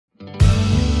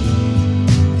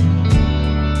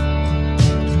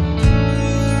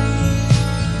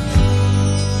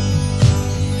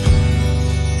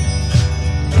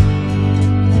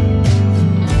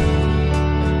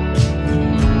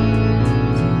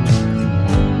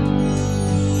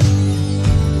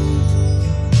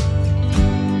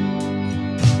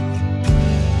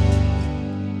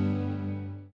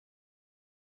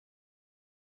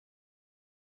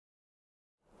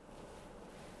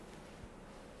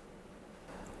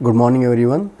Good morning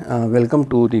everyone. Welcome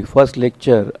to the first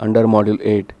lecture under module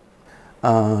 8.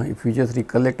 If we just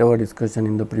recollect our discussion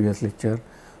in the previous lecture,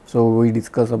 so we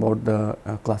discussed about the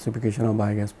classification of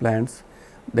biogas plants.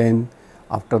 Then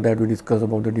after that we discussed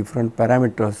about the different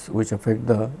parameters which affect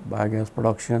the biogas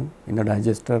production in the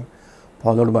digester,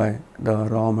 followed by the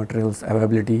raw materials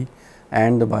availability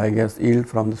and the biogas yield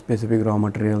from the specific raw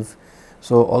materials.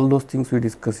 So all those things we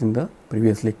discussed in the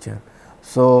previous lecture.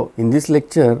 So in this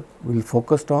lecture we will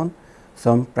focus on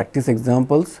some practice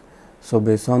examples. So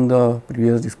based on the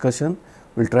previous discussion,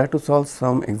 we will try to solve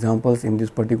some examples in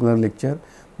this particular lecture.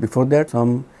 Before that,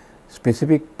 some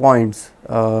specific points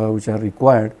which are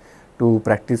required to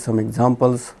practice some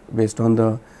examples based on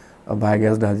the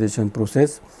biogas digestion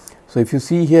process. So if you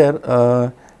see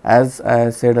here, as I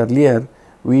said earlier,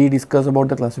 we discussed about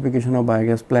the classification of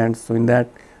biogas plants. So in that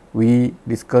we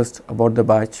discussed about the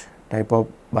batch type of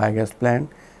biogas plant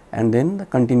and then the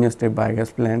continuous type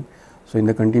biogas plant. So in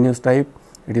the continuous type,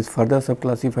 it is further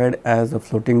subclassified as a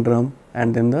floating drum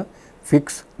and then the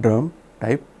fixed drum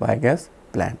type biogas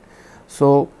plant.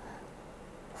 So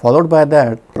followed by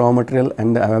that, raw material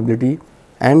and the availability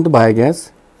and the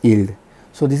biogas yield.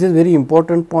 So this is very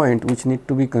important point which need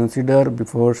to be considered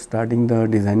before starting the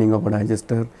designing of a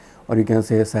digester, or you can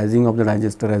say sizing of the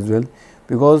digester as well,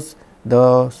 because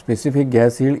the specific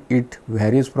gas yield, it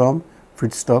varies from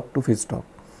feedstock to feedstock.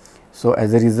 So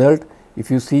as a result,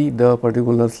 if you see the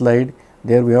particular slide,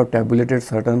 there we have tabulated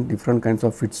certain different kinds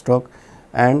of feedstock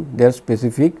and their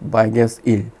specific biogas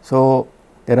yield. So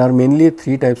there are mainly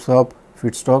three types of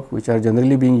feedstock which are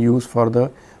generally being used for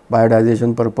the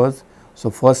biodigestion purpose.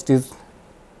 So first is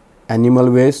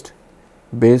animal waste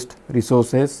based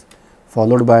resources,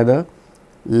 followed by the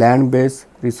land based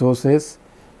resources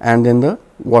and then the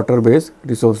water based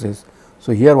resources.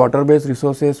 So here water based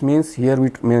resources means here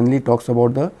it mainly talks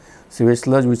about the sewage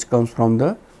sludge which comes from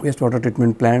the wastewater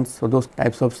treatment plants. So those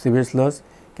types of sewage sludge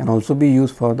can also be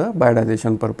used for the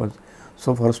biodigestion purpose.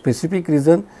 So for a specific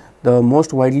reason, the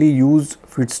most widely used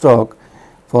feedstock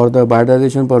for the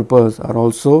biodigestion purpose are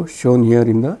also shown here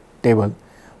in the table.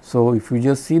 So if you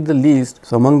just see the list,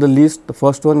 so among the list, the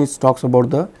first one is talks about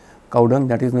the cow dung,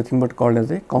 that is nothing but called as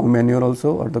a cow manure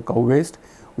also, or the cow waste,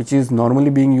 which is normally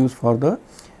being used for the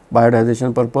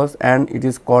biodigestion purpose, and it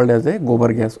is called as a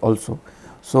gobar gas also.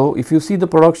 So if you see the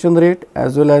production rate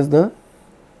as well as the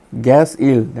gas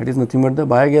yield, that is nothing but the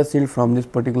biogas yield from this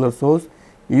particular source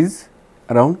is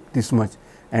around this much,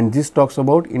 and this talks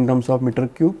about in terms of meter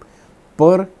cube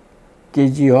per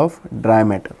kg of dry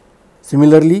matter.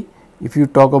 Similarly, if you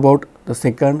talk about the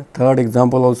second, third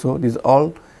example also, these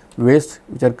all waste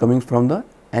which are coming from the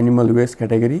animal waste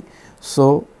category.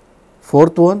 So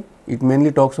fourth one, it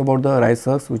mainly talks about the rice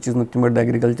husk, which is nothing but the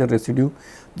agriculture residue.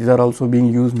 These are also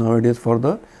being used nowadays for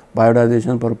the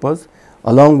biodigestion purpose,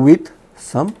 along with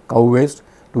some cow waste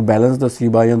to balance the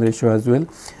C/N ratio as well,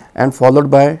 and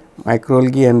followed by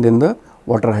microalgae and then the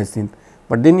water hyacinth.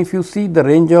 But then if you see the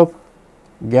range of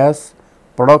gas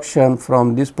production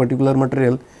from this particular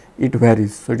material, it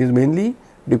varies. So it is mainly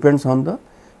depends on the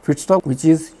feedstock which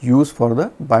is used for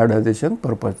the biodigestion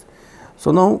purpose.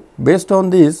 So now based on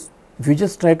this, if you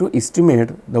just try to estimate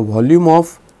the volume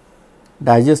of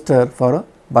digester for a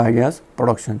biogas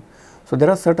production. So there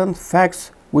are certain facts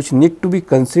which need to be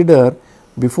considered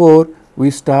before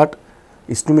we start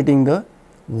estimating the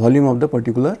volume of the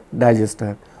particular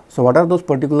digester. So what are those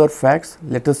particular facts?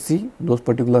 Let us see those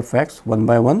particular facts one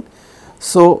by one.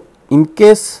 So in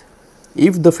case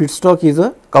if the feedstock is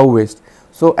a cow waste,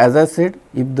 so as I said,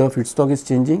 if the feedstock is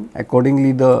changing,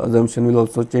 accordingly the assumption will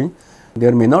also change.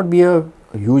 There may not be a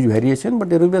huge variation, but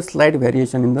there will be a slight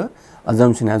variation in the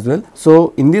assumption as well.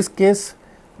 So in this case,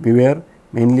 we were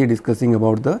mainly discussing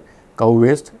about the cow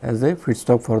waste as a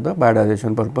feedstock for the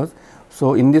biodigestion purpose.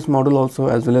 So in this model also,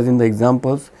 as well as in the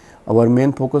examples, our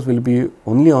main focus will be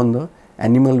only on the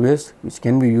animal waste which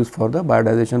can be used for the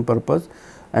biodigestion purpose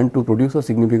and to produce a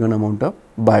significant amount of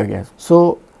biogas.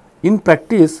 So in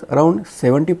practice, around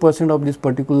 70% of this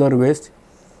particular waste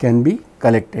can be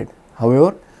collected.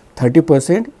 However,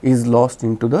 30% is lost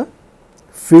into the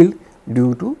field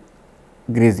due to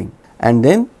grazing, and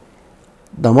then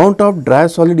the amount of dry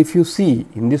solid, if you see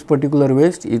in this particular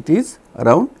waste, it is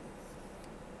around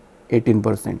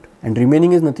 18%, and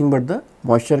remaining is nothing but the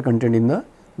moisture content in the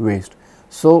waste.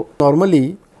 So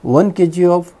normally 1 kg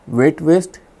of wet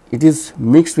waste, it is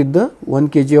mixed with the 1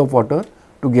 kg of water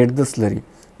to get the slurry,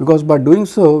 because by doing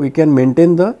so we can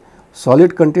maintain the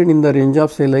solid content in the range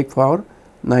of say like for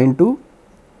 9 to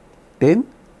 10%.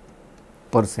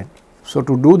 So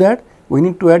to do that, we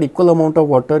need to add equal amount of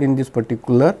water in this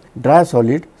particular dry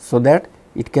solid, so that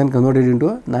it can convert it into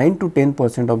a 9 to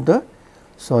 10% of the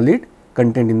solid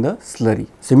content in the slurry.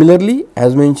 Similarly,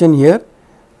 as mentioned here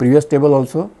previous table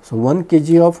also, so 1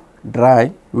 kg of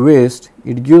dry waste,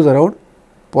 it gives around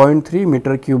 0.3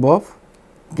 meter cube of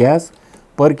gas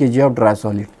per kg of dry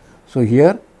solid. So,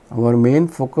 here our main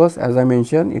focus, as I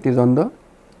mentioned, it is on the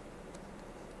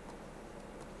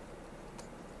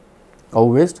cow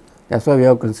waste. That is why we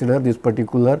have considered this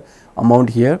particular amount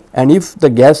here, and if the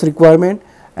gas requirement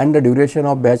and the duration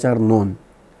of batch are known,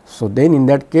 so then in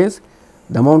that case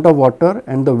the amount of water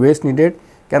and the waste needed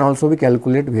can also be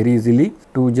calculated very easily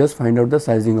to just find out the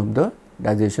sizing of the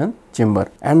digestion chamber,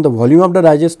 and the volume of the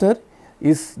digester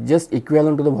is just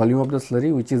equivalent to the volume of the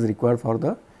slurry which is required for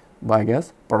the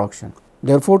biogas production.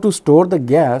 Therefore, to store the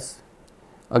gas,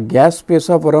 a gas space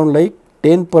of around like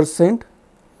 10%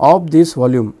 of this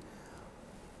volume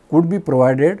could be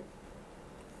provided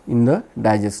in the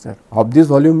digester. Of this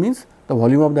volume means the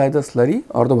volume of the either slurry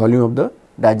or the volume of the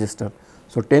digester.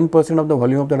 So, 10% of the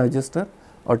volume of the digester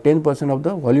or 10% of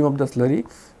the volume of the slurry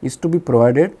is to be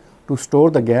provided to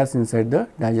store the gas inside the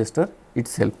digester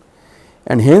itself,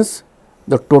 and hence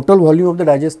the total volume of the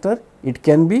digester, it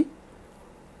can be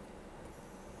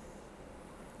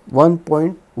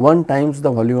 1.1 times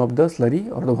the volume of the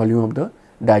slurry or the volume of the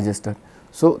digester.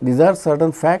 So, these are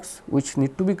certain facts which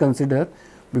need to be considered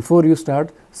before you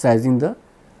start sizing the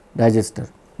digester.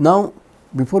 Now,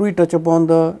 before we touch upon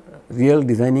the real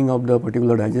designing of the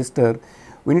particular digester,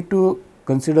 we need to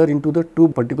consider into the two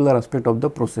particular aspect of the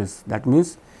process. That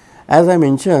means, as I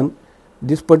mentioned,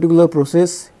 this particular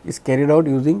process is carried out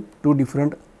using two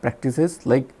different practices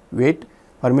like wet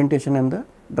fermentation and the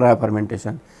dry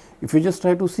fermentation. If you just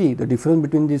try to see the difference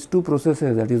between these two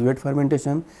processes, that is wet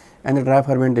fermentation and the dry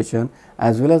fermentation,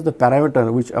 as well as the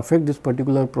parameter which affect this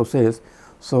particular process.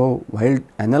 So, while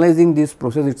analyzing this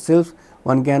process itself,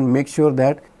 one can make sure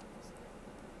that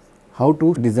how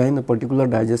to design a particular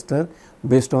digester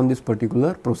based on this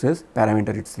particular process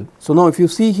parameter itself. So, now if you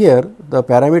see here the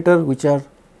parameter which are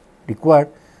required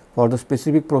for the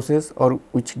specific process or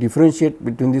which differentiate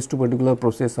between these two particular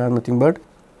processes are nothing but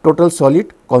total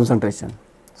solid concentration.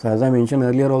 So, as I mentioned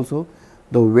earlier also,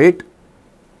 the wet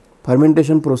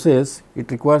fermentation process,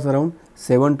 it requires around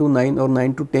 7 to 9 or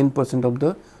 9 to 10% of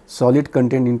the solid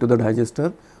content into the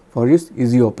digester for its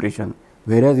easy operation.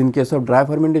 Whereas, in case of dry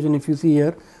fermentation, if you see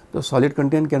here, the solid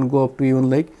content can go up to even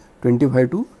like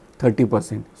 25 to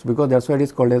 30%. So, because that is why it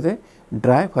is called as a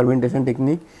dry fermentation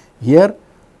technique. Here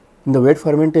in the wet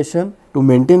fermentation, to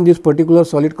maintain this particular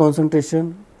solid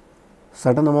concentration,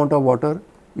 certain amount of water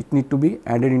it need to be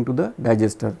added into the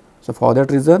digester. So, for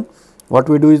that reason what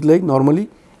we do is like normally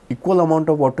equal amount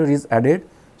of water is added,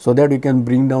 so that we can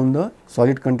bring down the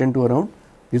solid content to around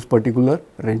this particular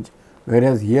range.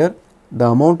 Whereas, here the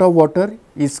amount of water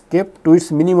is kept to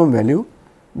its minimum value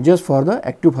just for the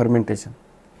active fermentation,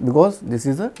 because this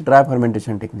is a dry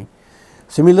fermentation technique.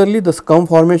 Similarly, the scum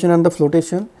formation and the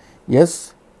flotation,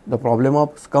 yes, the problem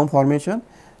of scum formation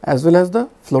as well as the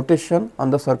flotation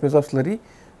on the surface of slurry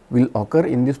will occur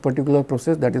in this particular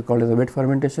process, that is called as a wet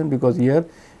fermentation, because here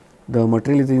the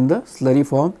material is in the slurry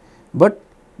form, but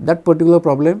that particular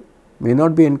problem may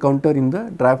not be encountered in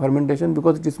the dry fermentation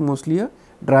because it is mostly a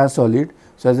dry solid.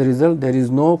 So, as a result there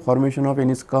is no formation of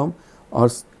any scum or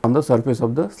on the surface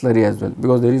of the slurry as well,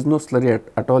 because there is no slurry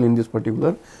at all in this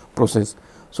particular process.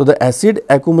 So, the acid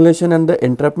accumulation and the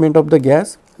entrapment of the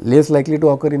gas less likely to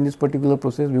occur in this particular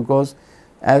process, because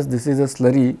as this is a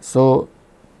slurry, so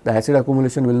the acid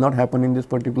accumulation will not happen in this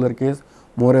particular case.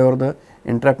 Moreover, the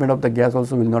entrapment of the gas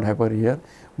also will not happen here,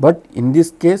 but in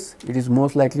this case it is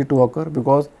most likely to occur,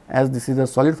 because as this is a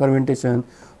solid fermentation,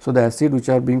 so the acid which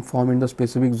are being formed in the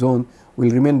specific zone will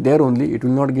remain there only, it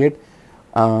will not get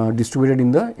distributed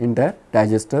in the entire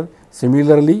digester.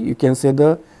 Similarly, you can say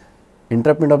the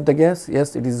entrapment of the gas,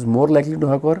 yes, it is more likely to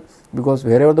occur, because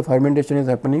wherever the fermentation is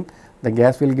happening, the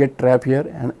gas will get trapped here,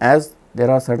 and as there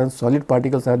are certain solid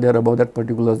particles are there above that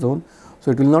particular zone,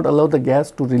 so it will not allow the gas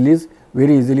to release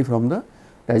very easily from the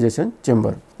digestion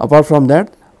chamber. Apart from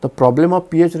that, the problem of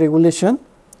pH regulation,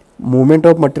 movement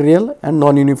of material and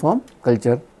non-uniform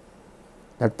culture,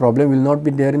 that problem will not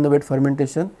be there in the wet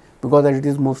fermentation, because as it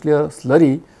is mostly a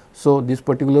slurry. So, this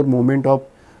particular movement of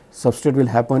substrate will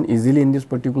happen easily in this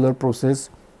particular process.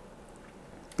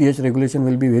 pH regulation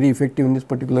will be very effective in this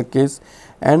particular case,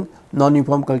 and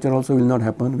non-uniform culture also will not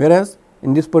happen, whereas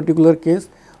in this particular case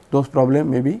those problem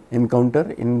may be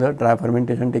encountered in the dry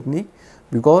fermentation technique,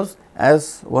 because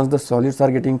as once the solids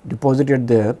are getting deposited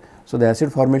there, so the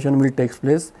acid formation will take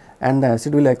place and the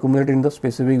acid will accumulate in the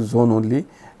specific zone only.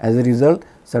 As a result,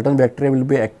 certain bacteria will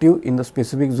be active in the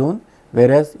specific zone,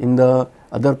 whereas in the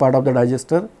other part of the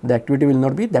digester, the activity will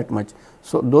not be that much.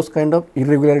 So, those kind of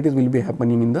irregularities will be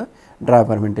happening in the dry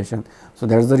fermentation. So,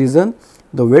 that is the reason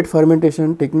the wet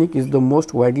fermentation technique is the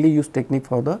most widely used technique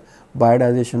for the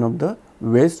biodigestion of the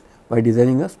waste by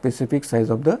designing a specific size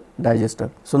of the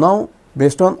digester. So, now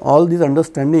based on all this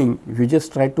understanding, if you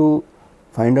just try to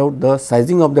find out the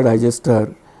sizing of the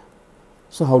digester,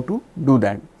 so how to do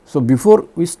that? So, before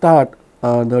we start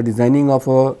the designing of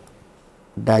a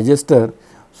digester,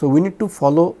 so we need to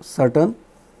follow certain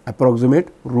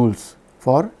approximate rules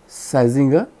for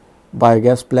sizing a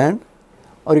biogas plant,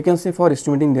 or you can say for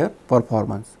estimating their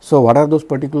performance. So, what are those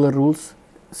particular rules?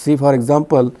 See, for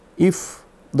example, if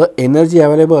the energy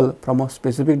available from a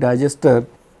specific digester,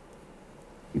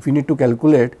 if you need to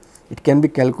calculate, it can be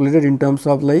calculated in terms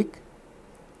of like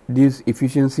this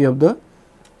efficiency of the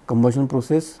combustion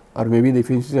process, or maybe the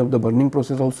efficiency of the burning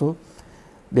process also,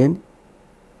 then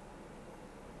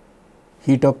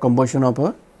heat of combustion of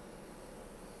a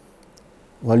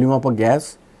volume of a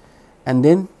gas, and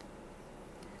then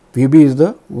Vb is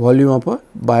the volume of a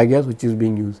biogas which is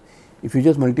being used. If you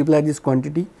just multiply this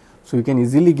quantity, so you can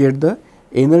easily get the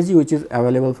energy which is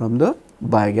available from the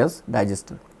biogas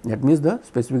digester. That means the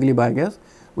specifically biogas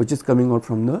which is coming out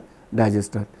from the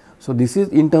digester. So, this is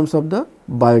in terms of the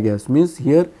biogas, means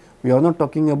here we are not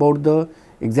talking about the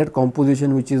exact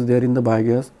composition which is there in the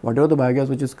biogas. Whatever the biogas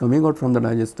which is coming out from the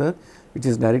digester, which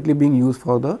is directly being used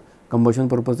for the combustion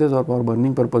purposes or for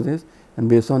burning purposes, and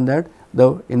based on that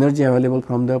the energy available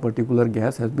from the particular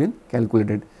gas has been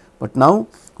calculated. But now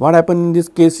what happens in this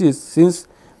case is, since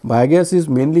biogas is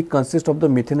mainly consist of the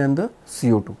methane and the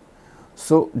CO2.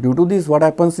 So, due to this what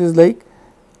happens is like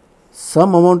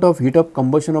some amount of heat of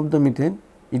combustion of the methane,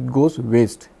 it goes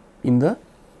waste in the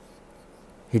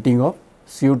heating of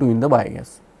CO2 in the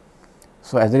biogas.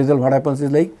 So, as a result what happens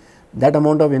is like that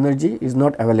amount of energy is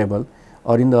not available,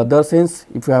 or in the other sense,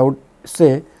 if I would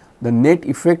say the net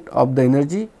effect of the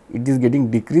energy, it is getting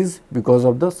decreased because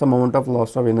of the some amount of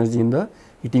loss of energy in the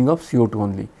heating of CO2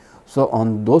 only. So,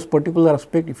 on those particular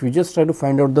aspect, if you just try to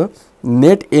find out the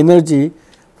net energy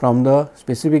from the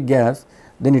specific gas,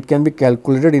 then it can be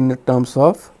calculated in the terms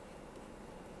of,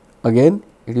 again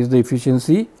it is the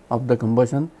efficiency of the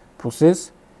combustion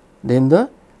process, then the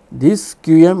this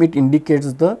Qm, it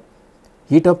indicates the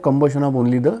heat of combustion of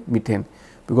only the methane,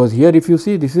 because here if you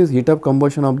see, this is heat of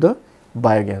combustion of the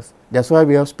biogas, that is why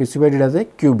we have specified it as a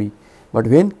Qb. But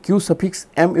when Q suffix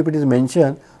m if it is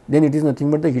mentioned, then it is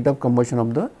nothing but the heat of combustion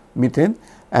of the methane,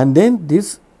 and then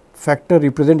this factor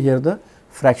represent here the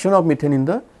fraction of methane in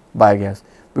the biogas,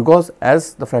 because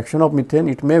as the fraction of methane,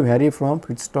 it may vary from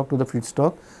feedstock to the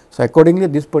feedstock. So, accordingly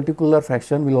this particular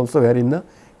fraction will also vary in the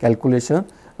calculation,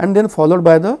 and then followed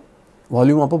by the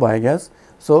volume of a biogas.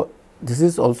 So, this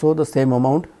is also the same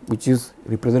amount which is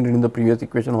represented in the previous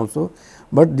equation also,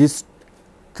 but these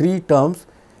three terms,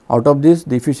 out of this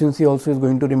the efficiency also is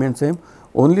going to remain same.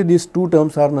 Only these two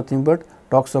terms are nothing but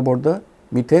talks about the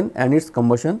methane and its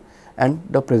combustion and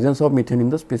the presence of methane in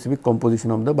the specific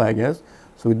composition of the biogas.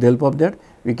 So, with the help of that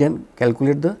we can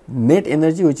calculate the net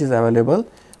energy which is available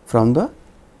from the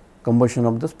combustion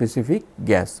of the specific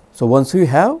gas. So, once we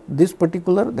have this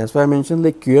particular, that is why I mentioned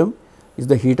like Qm is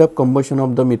the heat of combustion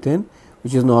of the methane,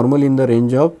 which is normally in the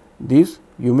range of this.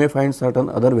 You may find certain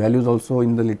other values also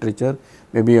in the literature,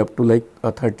 maybe up to like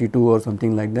 32 or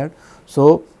something like that.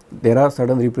 So, there are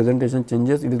certain representation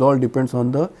changes, it all depends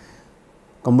on the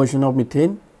combustion of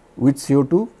methane with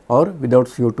CO2 or without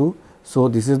CO2. So,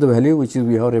 this is the value which is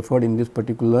we have referred in this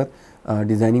particular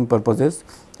designing purposes,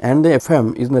 and the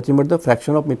Fm is nothing but the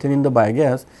fraction of methane in the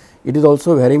biogas. It is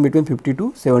also varying between 50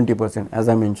 to 70% as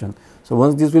I mentioned. So,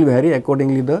 once this will vary,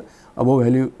 accordingly the above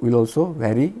value will also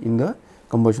vary in the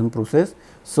combustion process.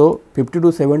 So, 50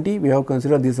 to 70 we have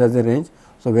considered this as a range.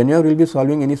 So, whenever we will be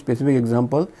solving any specific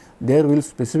example, there will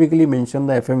specifically mention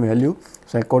the Fm value.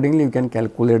 So, accordingly you can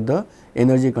calculate the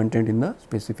energy content in the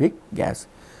specific gas.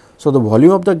 So, the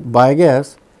volume of the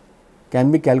biogas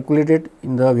can be calculated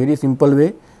in the very simple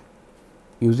way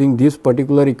using this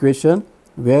particular equation,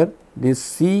 where this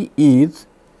C is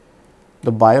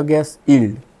the biogas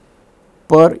yield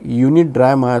per unit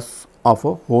dry mass of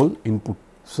a whole input.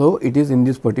 So, it is in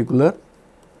this particular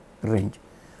range.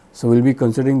 So, we will be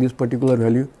considering this particular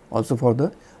value also for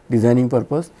the designing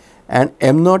purpose, and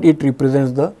m naught it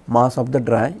represents the mass of the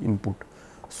dry input.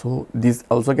 So, this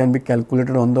also can be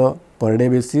calculated on the per day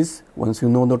basis once you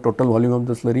know the total volume of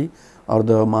the slurry or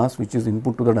the mass which is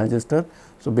input to the digester.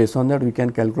 So, based on that we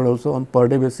can calculate also on per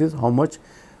day basis how much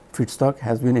feedstock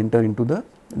has been entered into the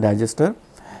digester,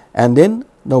 and then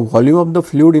the volume of the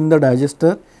fluid in the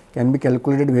digester can be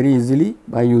calculated very easily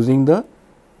by using the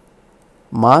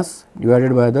mass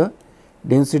divided by the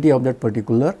density of that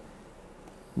particular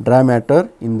dry matter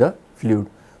in the fluid.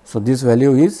 So, this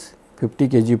value is 50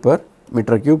 kg per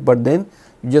meter cube, but then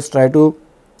you just try to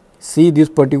see this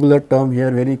particular term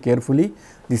here very carefully.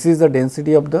 This is the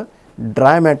density of the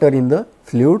dry matter in the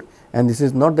fluid and this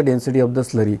is not the density of the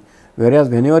slurry, whereas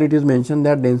whenever it is mentioned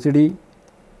that density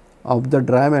of the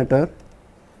dry matter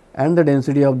and the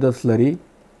density of the slurry,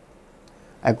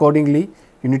 accordingly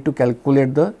you need to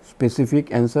calculate the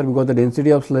specific answer, because the density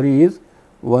of slurry is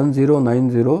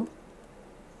 1090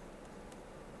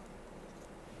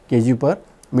 kg per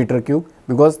meter cube,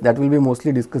 because that will be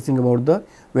mostly discussing about the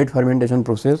wet fermentation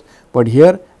process. But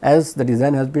here, as the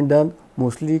design has been done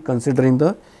mostly considering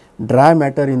the dry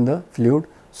matter in the fluid,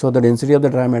 so the density of the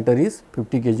dry matter is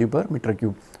 50 kg per meter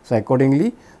cube. So,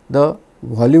 accordingly the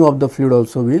volume of the fluid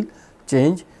also will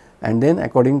change, and then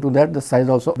according to that the size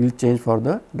also will change for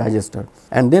the digester.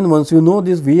 And then once you know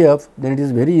this Vf, then it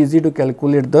is very easy to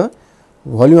calculate the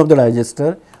volume of the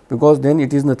digester, because then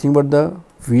it is nothing but the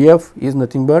Vf is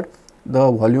nothing but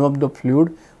the volume of the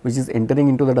fluid which is entering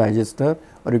into the digester,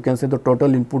 or you can say the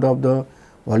total input of the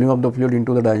volume of the fluid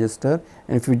into the digester,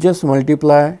 and if you just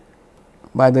multiply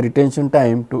by the retention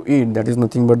time to it, that is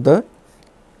nothing but the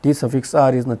T suffix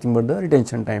r is nothing but the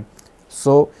retention time.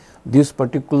 So, this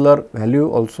particular value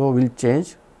also will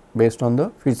change based on the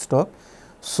feedstock.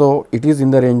 So, it is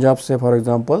in the range of say for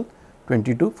example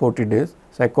 20 to 40 days.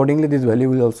 So, accordingly this value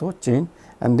will also change,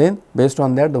 and then based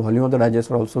on that the volume of the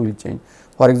digester also will change.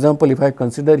 For example, if I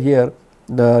consider here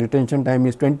the retention time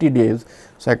is 20 days,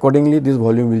 so accordingly this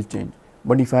volume will change.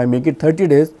 But if I make it 30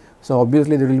 days, so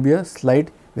obviously there will be a slight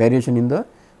variation in the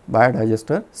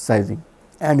biodigester sizing.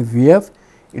 And Vf,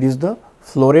 it is the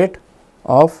flow rate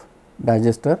of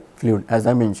digester fluid, as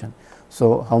I mentioned.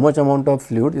 So, how much amount of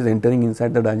fluid is entering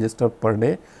inside the digester per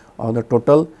day, or the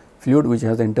total fluid which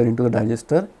has entered into the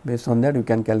digester, based on that you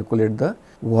can calculate the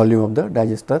volume of the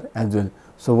digester as well.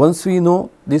 So, once we know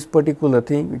this particular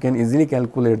thing, we can easily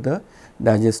calculate the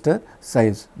digester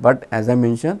size, but as I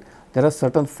mentioned there are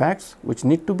certain facts which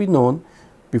need to be known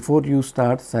before you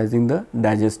start sizing the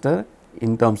digester,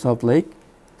 in terms of like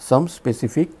some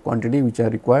specific quantity which are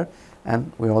required,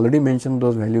 and we already mentioned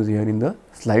those values here in the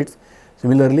slides.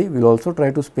 Similarly, we will also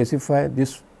try to specify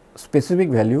this specific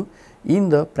value in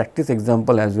the practice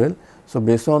example as well. So,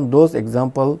 based on those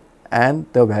example and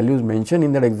the values mentioned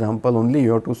in that example only,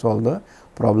 you have to solve the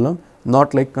problem,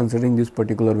 not like considering these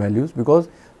particular values, because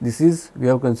this is we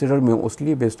have considered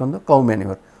mostly based on the cow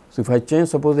manure. So, if I change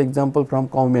suppose the example from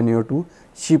cow manure to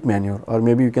sheep manure, or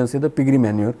maybe you can say the piggery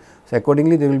manure, so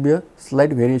accordingly there will be a slight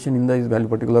variation in the value,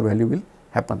 particular value will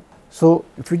happen. So,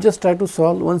 if you just try to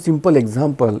solve one simple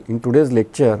example in today's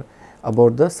lecture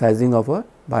about the sizing of a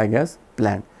biogas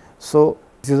plant. So,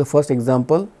 this is the first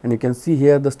example, and you can see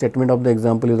here the statement of the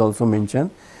example is also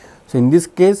mentioned. So, in this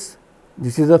case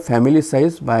this is a family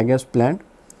size biogas plant.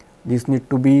 This need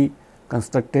to be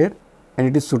constructed and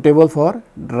it is suitable for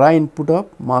dry input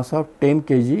of mass of 10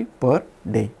 kg per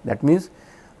day. That means,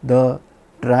 the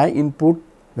dry input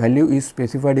value is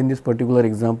specified in this particular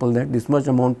example, that this much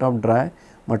amount of dry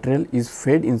material is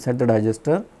fed inside the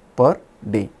digester per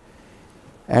day,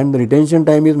 and the retention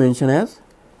time is mentioned as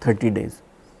 30 days.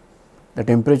 The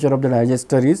temperature of the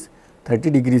digester is 30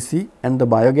 degrees C, and the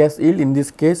biogas yield in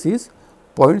this case is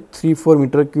 0.34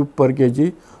 meter cube per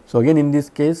kg. So, again in this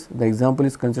case the example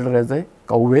is considered as a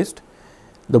cow waste.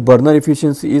 The burner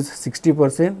efficiency is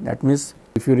 60%, that means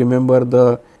if you remember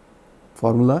the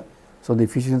formula, so the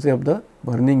efficiency of the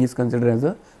burning is considered as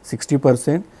a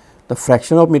 60%. The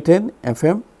fraction of methane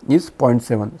Fm is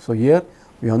 0.7. So, here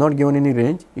we have not given any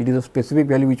range, it is a specific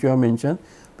value which we have mentioned,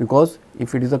 because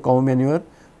if it is a cow manure,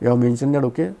 we have mentioned that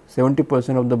okay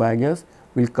 70% of the biogas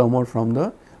will come out from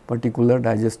the particular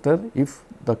digester if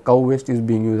the cow waste is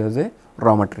being used as a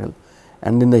raw material.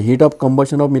 And in the heat of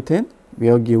combustion of methane, we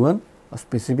have given a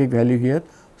specific value here.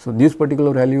 So, this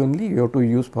particular value only you have to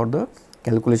use for the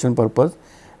calculation purpose,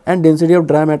 and density of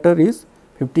dry matter is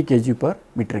 50 kg per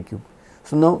meter cube.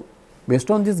 So, now based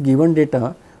on this given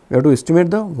data, we have to estimate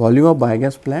the volume of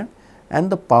biogas plant and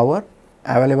the power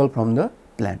available from the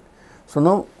plant. So,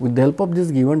 now with the help of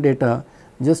this given data,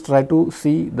 just try to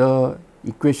see the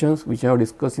equations which I have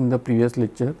discussed in the previous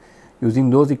lecture. Using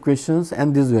those equations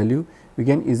and this value, we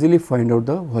can easily find out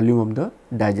the volume of the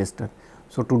digester.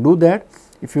 So, to do that,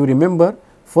 if you remember,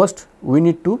 first we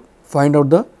need to find out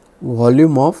the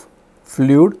volume of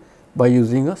fluid by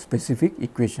using a specific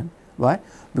equation. Why?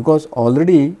 Because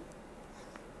already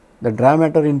the dry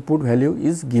matter input value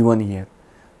is given here.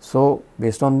 So,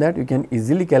 based on that you can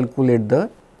easily calculate the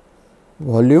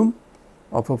volume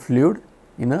of a fluid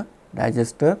in a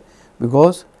digester,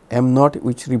 because m naught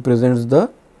which represents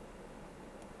the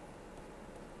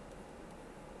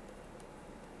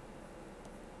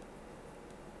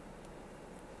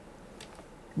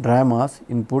dry mass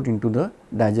input into the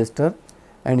digester,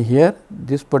 and here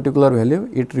this particular value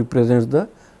it represents the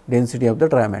density of the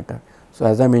dry matter. So,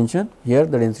 as I mentioned here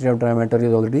the density of dry matter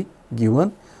is already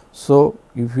given. So,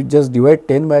 if you just divide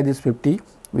 10 by this 50,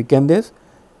 we can this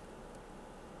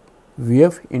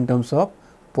Vf in terms of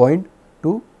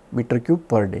 0.2 meter cube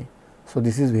per day. So,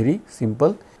 this is very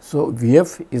simple. So,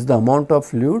 Vf is the amount of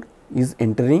fluid is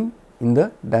entering in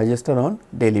the digester on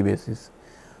daily basis.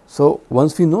 So,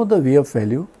 once we know the Vf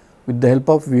value, with the help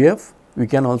of Vf we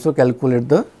can also calculate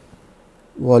the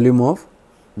volume of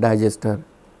digester.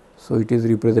 So, it is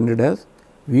represented as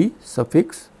V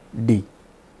suffix D.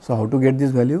 So, how to get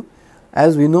this value?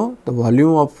 As we know the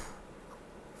volume of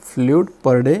fluid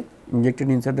per day injected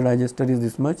inside the digester is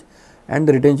this much, and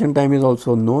the retention time is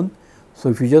also known. So,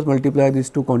 if you just multiply these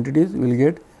two quantities, we will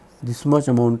get this much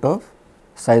amount of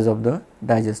size of the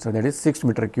digester, that is 6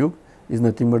 meter cube is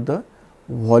nothing but the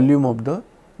volume of the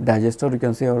digester, you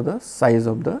can say, or the size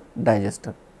of the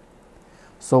digester.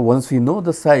 So, once we know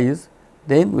the size,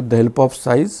 then with the help of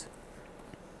size,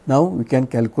 now we can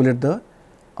calculate the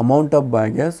amount of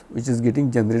biogas which is getting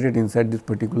generated inside this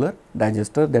particular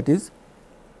digester, that is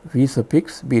V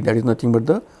suffix B, that is nothing but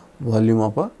the volume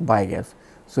of a biogas.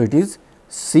 So, it is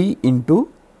C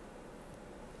into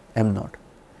m naught.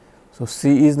 So,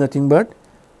 C is nothing but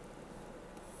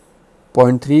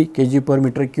 0.3 kg per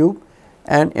meter cube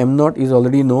and m naught is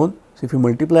already known. So, if you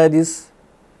multiply this,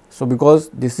 so because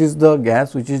this is the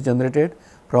gas which is generated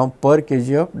from per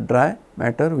kg of dry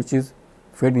matter which is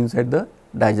fed inside the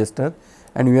digester,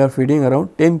 and we are feeding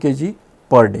around 10 kg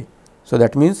per day. So,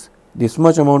 that means this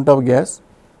much amount of gas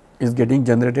is getting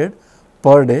generated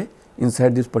per day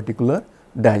inside this particular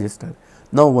digester.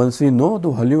 Now, once we know the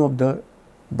volume of the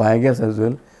biogas as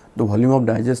well, the volume of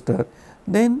digester,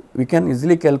 then we can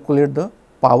easily calculate the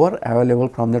power available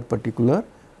from that particular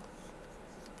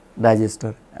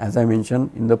digester. As I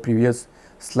mentioned in the previous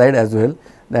slide as well,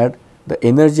 that the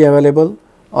energy available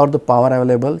or the power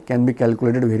available can be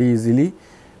calculated very easily,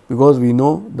 because we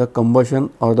know the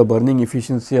combustion or the burning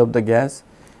efficiency of the gas,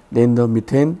 then the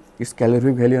methane, its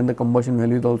calorific value and the combustion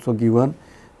value is also given,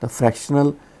 the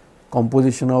fractional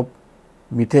composition of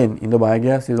methane in the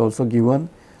biogas is also given,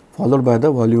 followed by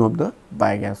the volume of the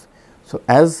biogas. So,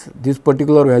 as this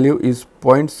particular value is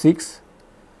 0.6,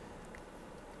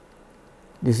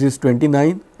 this is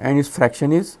 29 and its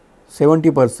fraction is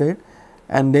 70%,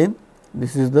 and then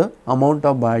this is the amount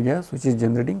of biogas which is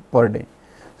generating per day.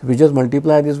 So, we just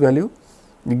multiply this value,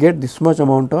 we get this much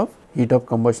amount of heat of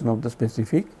combustion of the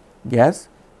specific gas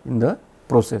in the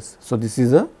process. So, this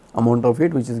is the amount of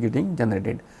heat which is getting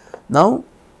generated. Now,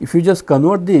 if you just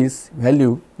convert this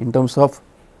value in terms of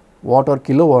watt or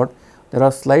kilowatt, there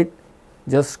are slight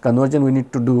just conversion we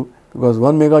need to do, because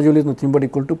 1 megajoule is nothing but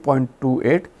equal to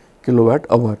 0.28 kilowatt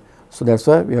hour. So, that is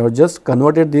why we have just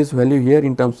converted this value here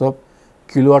in terms of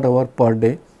kilowatt hour per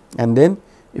day, and then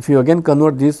if you again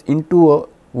convert this into a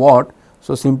watt,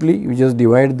 so simply you just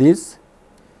divide this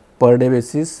per day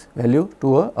basis value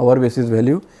to a hour basis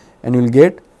value, and you will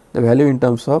get the value in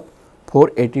terms of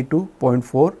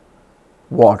 482.4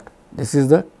 watt. This is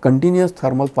the continuous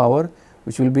thermal power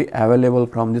which will be available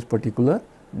from this particular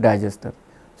digester.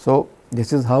 So,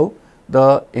 this is how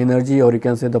the energy, or you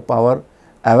can say the power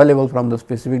available from the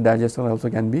specific digester also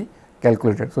can be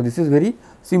calculated. So, this is very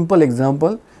simple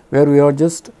example where we are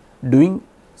just doing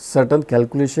certain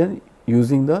calculation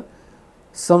using the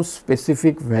some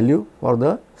specific value for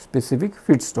the specific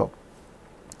feedstock.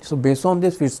 So, based on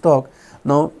this feedstock,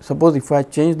 now suppose if I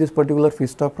change this particular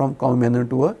feedstock from cow manure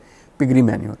to a piggery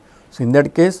manure. So, in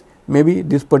that case maybe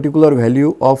this particular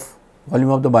value of volume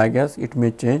of the biogas it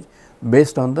may change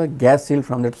based on the gas yield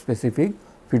from that specific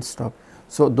feedstock.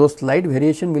 So, those slight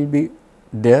variation will be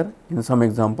there in some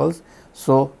examples.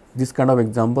 So, this kind of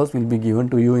examples will be given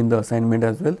to you in the assignment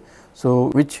as well. So,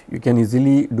 which you can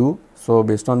easily do. So,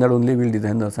 based on that only we will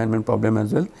design the assignment problem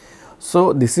as well.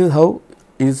 So, this is how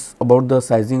is about the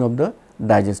sizing of the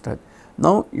digester.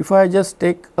 Now, if I just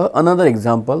take another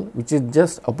example which is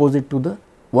just opposite to the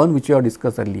one which we have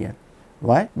discussed earlier.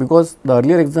 Why? Because the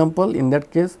earlier example, in that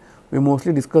case we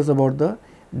mostly discuss about the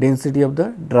density of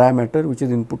the dry matter which is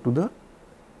input to the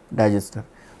digester.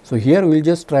 So, here we will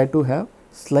just try to have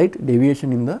slight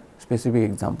deviation in the specific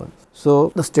example.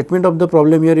 So, the statement of the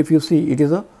problem here, if you see, it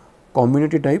is a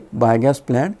community type biogas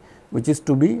plant which is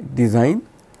to be designed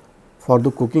for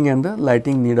the cooking and the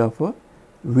lighting need of a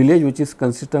village which is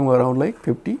consisting of around like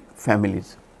 50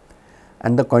 families,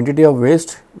 and the quantity of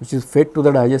waste which is fed to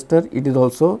the digester, it is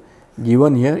also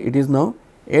given here, it is now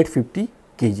 850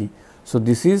 kg. So,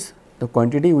 this is the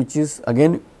quantity which is,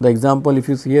 again the example if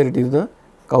you see here, it is the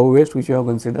cow waste which you have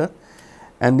considered,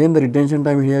 and then the retention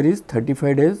time here is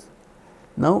 35 days.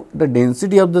 Now, the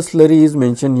density of the slurry is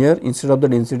mentioned here instead of the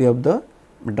density of the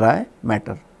dry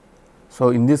matter. So,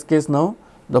 in this case now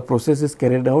the process is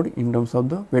carried out in terms of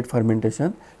the wet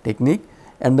fermentation technique,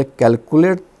 and the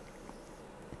calculation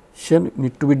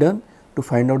need to be done to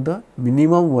find out the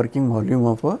minimum working volume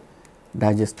of a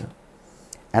digester,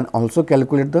 and also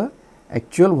calculate the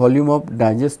actual volume of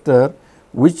digester,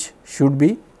 which should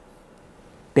be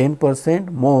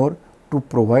 10% more to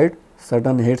provide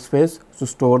certain head space to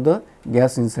store the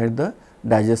gas inside the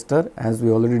digester, as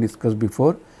we already discussed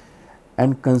before.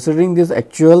 And considering this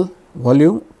actual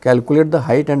volume, calculate the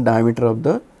height and diameter of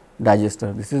the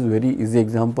digester. This is very easy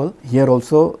example. Here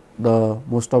also the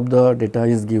most of the data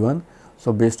is given.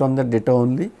 So, based on that data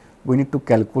only we need to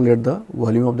calculate the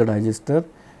volume of the digester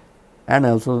and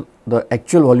also the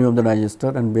actual volume of the digester,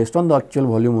 and based on the actual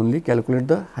volume only calculate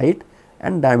the height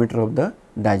and diameter of the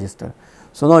digester.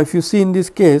 So, now if you see in this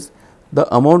case, the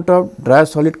amount of dry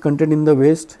solid content in the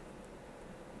waste,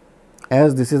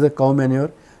 as this is a cow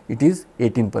manure, it is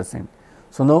 18%.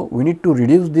 So, now we need to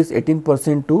reduce this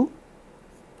 18% to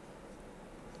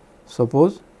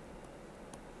suppose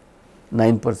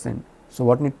 9%. So,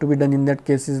 what need to be done in that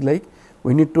case is like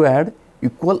we need to add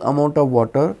equal amount of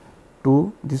water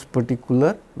to this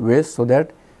particular waste, so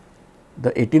that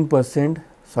the 18%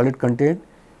 solid content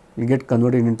will get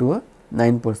converted into a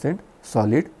 9%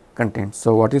 solid content.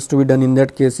 So, what is to be done in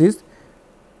that case is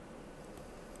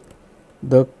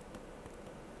the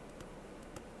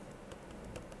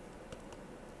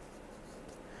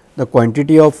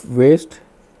quantity of waste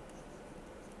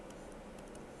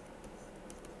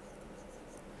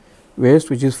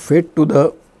which is fed to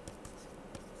the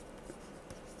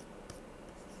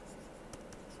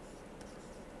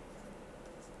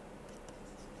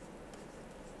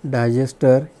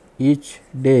digester each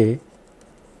day,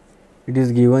 it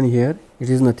is given here, it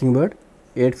is nothing but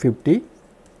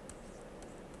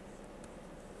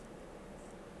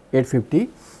 850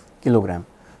 kilogram.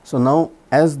 So, now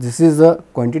as this is the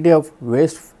quantity of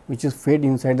waste which is fed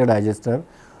inside the digester,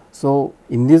 so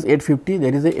in this 850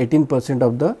 there is a 18%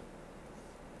 of the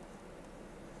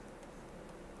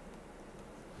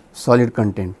solid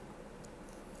content,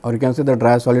 or you can say the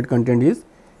dry solid content is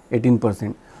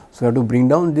 18%. So, you have to bring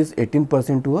down this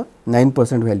 18% to a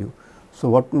 9% value. So,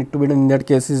 what need to be done in that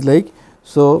case is like,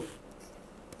 so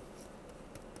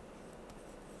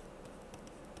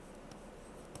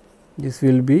this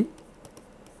will be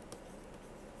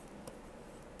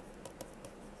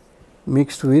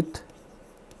mixed with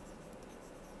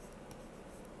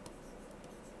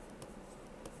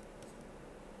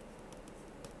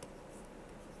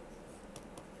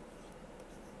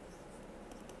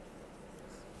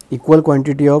equal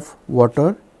quantity of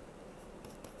water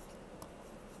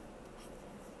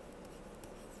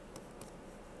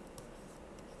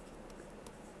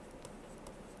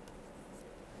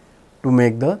to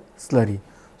make the slurry.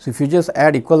 So, if you just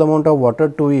add equal amount of water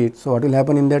to it, so what will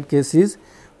happen in that case is,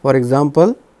 for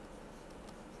example,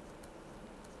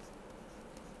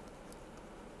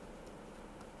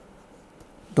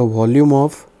 the volume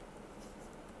of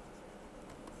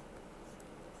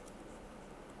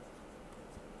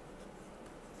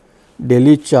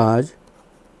daily charge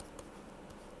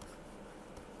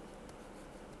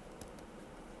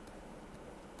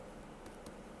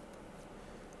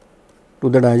to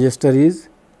the digester is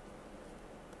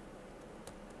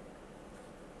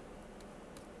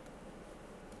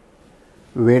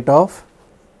weight of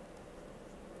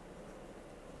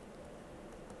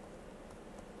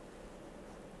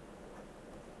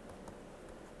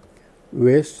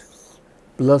waste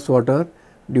plus water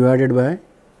divided by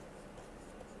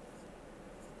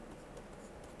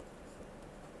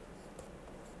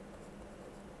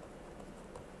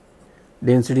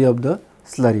density of the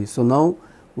slurry. So, now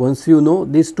once you know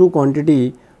these two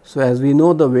quantity, so as we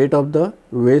know the weight of the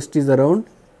waste is around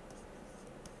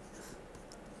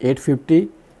 850,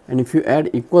 and if you add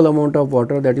equal amount of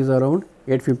water, that is around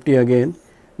 850 again,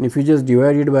 and if you just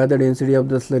divide it by the density of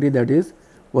the slurry, that is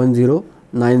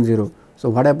 1090. So,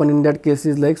 what happen in that case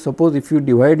is like, suppose if you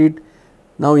divide it,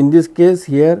 now in this case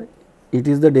here it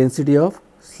is the density of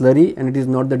slurry and it is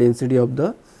not the density of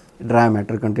the dry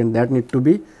matter content, that need to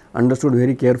be understood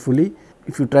very carefully.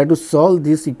 If you try to solve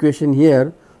this equation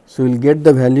here, so you will get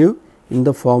the value in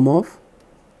the form of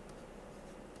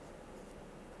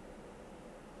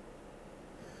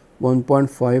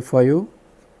 1.55,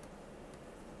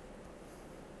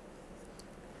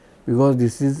 because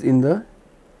this is in the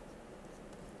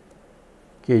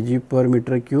kg per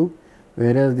meter cube,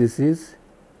 whereas this is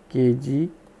kg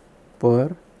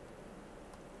per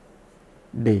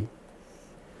day.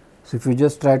 So, if you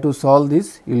just try to solve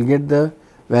this, you will get the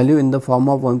value in the form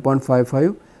of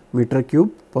 1.55 meter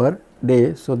cube per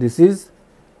day. So, this is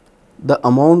the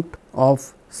amount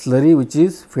of slurry which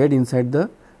is fed inside the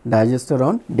digester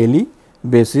on daily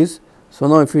basis. So,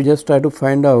 now if you just try to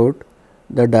find out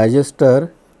the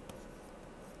digester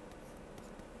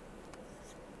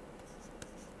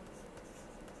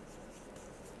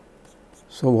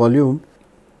volume.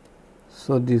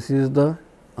 So, this is the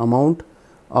amount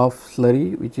of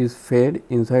slurry which is fed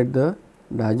inside the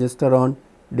digester on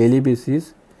daily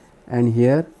basis, and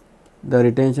here the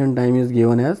retention time is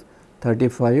given as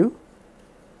 35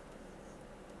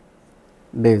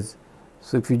 days.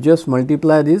 So, if you just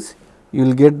multiply this, you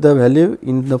will get the value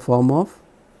in the form of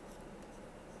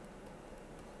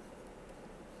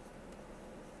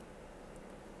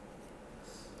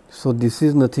so this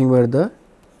is nothing but the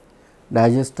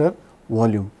digester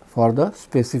volume for the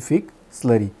specific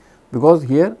slurry, because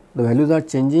here the values are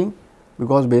changing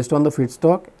because based on the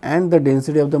feedstock and the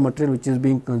density of the material which is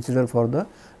being considered for the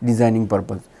designing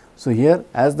purpose. So, here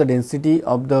as the density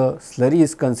of the slurry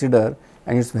is considered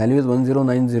and its value is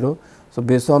 1090. So,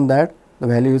 based on that the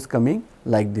value is coming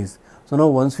like this. So, now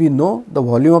once we know the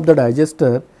volume of the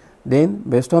digester, then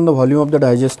based on the volume of the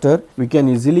digester we can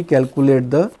easily calculate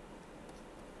the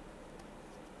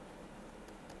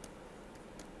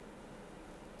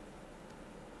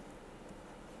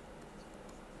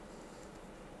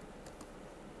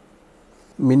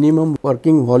minimum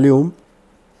working volume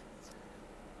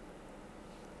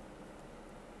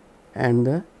and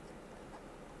the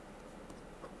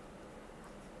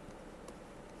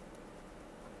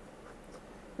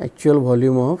actual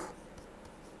volume of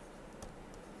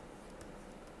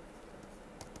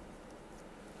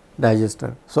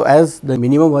digester. So, as the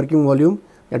minimum working volume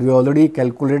that we already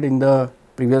calculated in the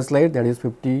previous slide, that is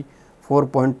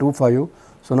 54.25.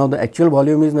 So, now the actual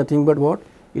volume is nothing but what?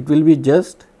 It will be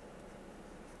just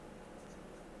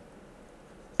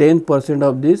 10%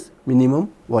 of this minimum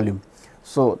volume.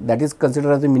 So, that is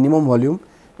considered as the minimum volume,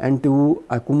 and to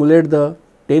accumulate the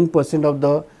 10% of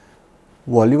the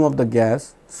volume of the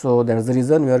gas. So, that is the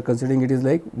reason we are considering it is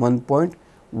like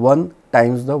 1.1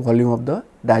 times the volume of the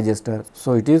digester.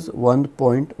 So, it is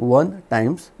 1.1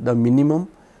 times the minimum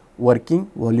working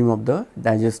volume of the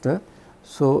digester.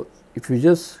 So, if you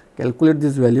just calculate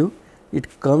this value,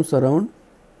 it comes around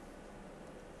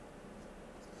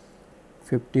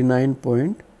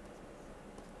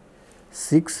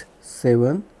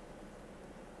 59.67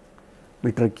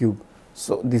 meter cube.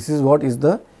 So, this is what is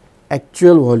the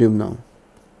actual volume now.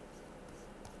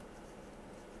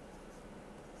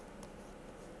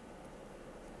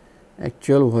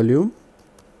 Actual volume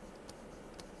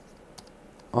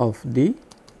of the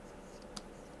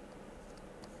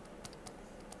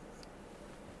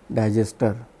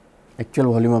digester,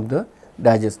 actual volume of the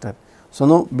digester. So,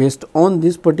 now based on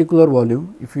this particular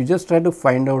volume, if you just try to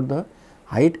find out the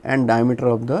height and diameter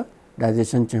of the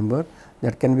digestion chamber,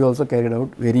 that can be also carried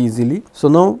out very easily.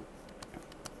 So,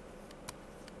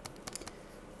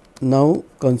 now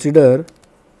consider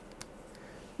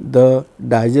the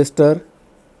digester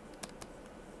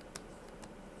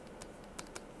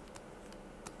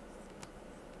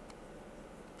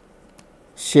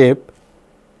shape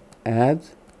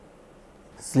as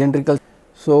cylindrical.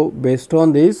 So, based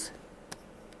on this,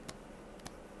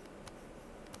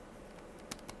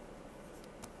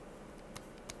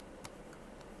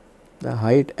 the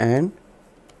height and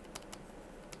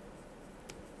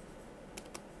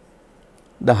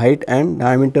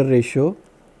diameter ratio.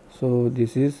 So,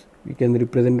 this is we can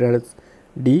represent as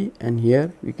D, and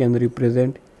here we can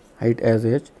represent height as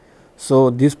H. So,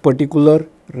 this particular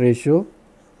ratio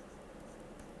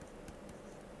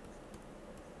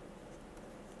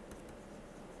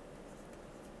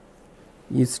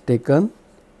is taken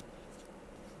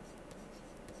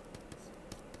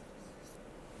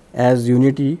as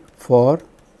unity for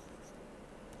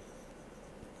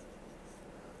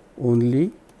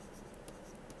only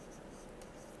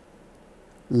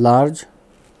large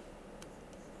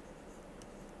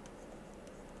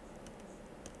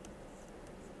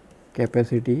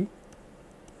capacity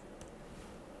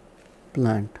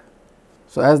plant.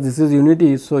 So, as this is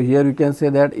unity, so here we can say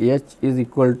that H is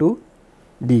equal to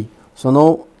D. So,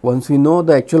 now once we know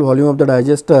the actual volume of the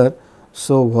digester,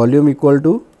 so volume equal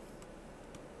to,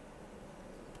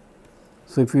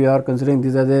 so if we are considering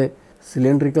this as a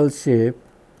cylindrical shape,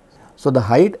 so the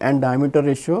height and diameter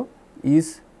ratio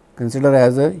is considered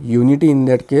as a unity in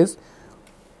that case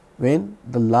when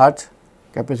the large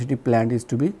capacity plant is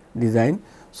to be designed.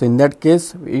 So, in that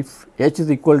case, if H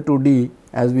is equal to D,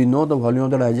 as we know the volume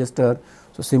of the digester,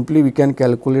 so simply we can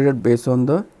calculate it based on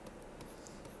the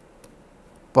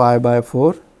pi by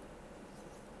 4,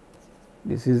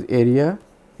 this is area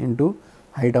into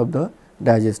height of the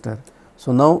digester.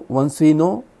 So, now once we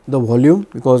know the volume,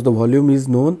 because the volume is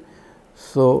known,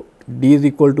 so d is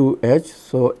equal to h.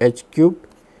 So, h cubed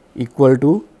equal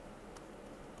to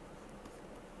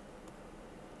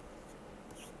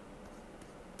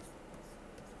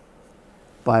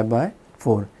pi by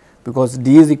 4, because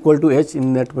d is equal to h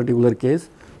in that particular case.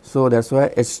 So, that is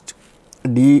why h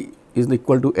d is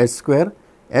equal to h square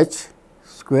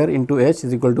into h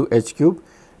is equal to h cube,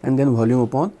 and then volume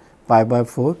upon pi by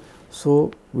 4.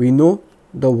 So, we know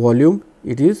the volume,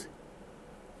 it is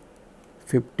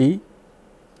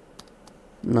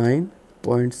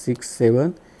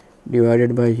 59.67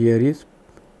 divided by, here is,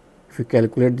 if you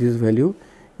calculate this value,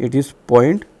 it is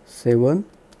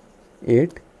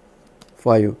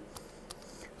 0.785.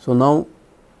 So, now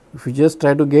if you just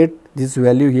try to get this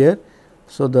value here,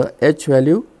 so the h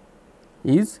value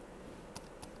is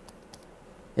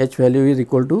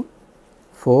equal to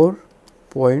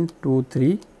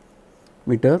 4.23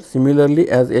 meter. Similarly,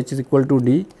 as h is equal to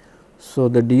d, so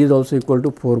the d is also equal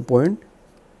to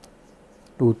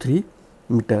 4.23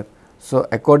 meter. So,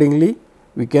 accordingly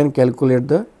we can calculate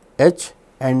the h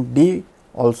and d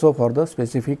also for the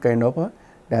specific kind of a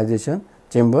digestion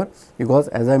chamber, because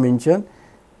as I mentioned,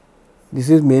 this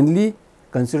is mainly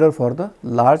considered for the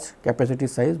large capacity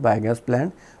size biogas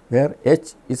plant, where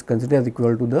h is considered as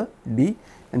equal to the d,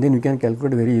 and then you can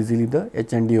calculate very easily the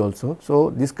h and d also.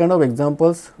 So, this kind of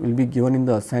examples will be given in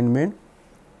the assignment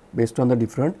based on the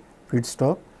different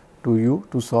feedstock to you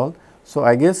to solve. So,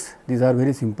 I guess these are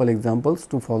very simple examples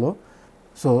to follow.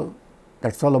 So,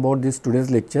 that is all about this today's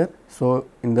lecture. So,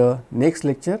 in the next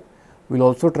lecture we will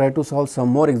also try to solve some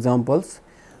more examples.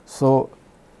 So,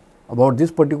 about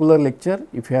this particular lecture,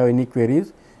 if you have any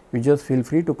queries, you just feel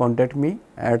free to contact me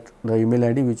at the email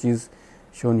ID which is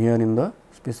shown here in the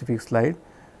specific slide.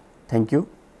 Thank you.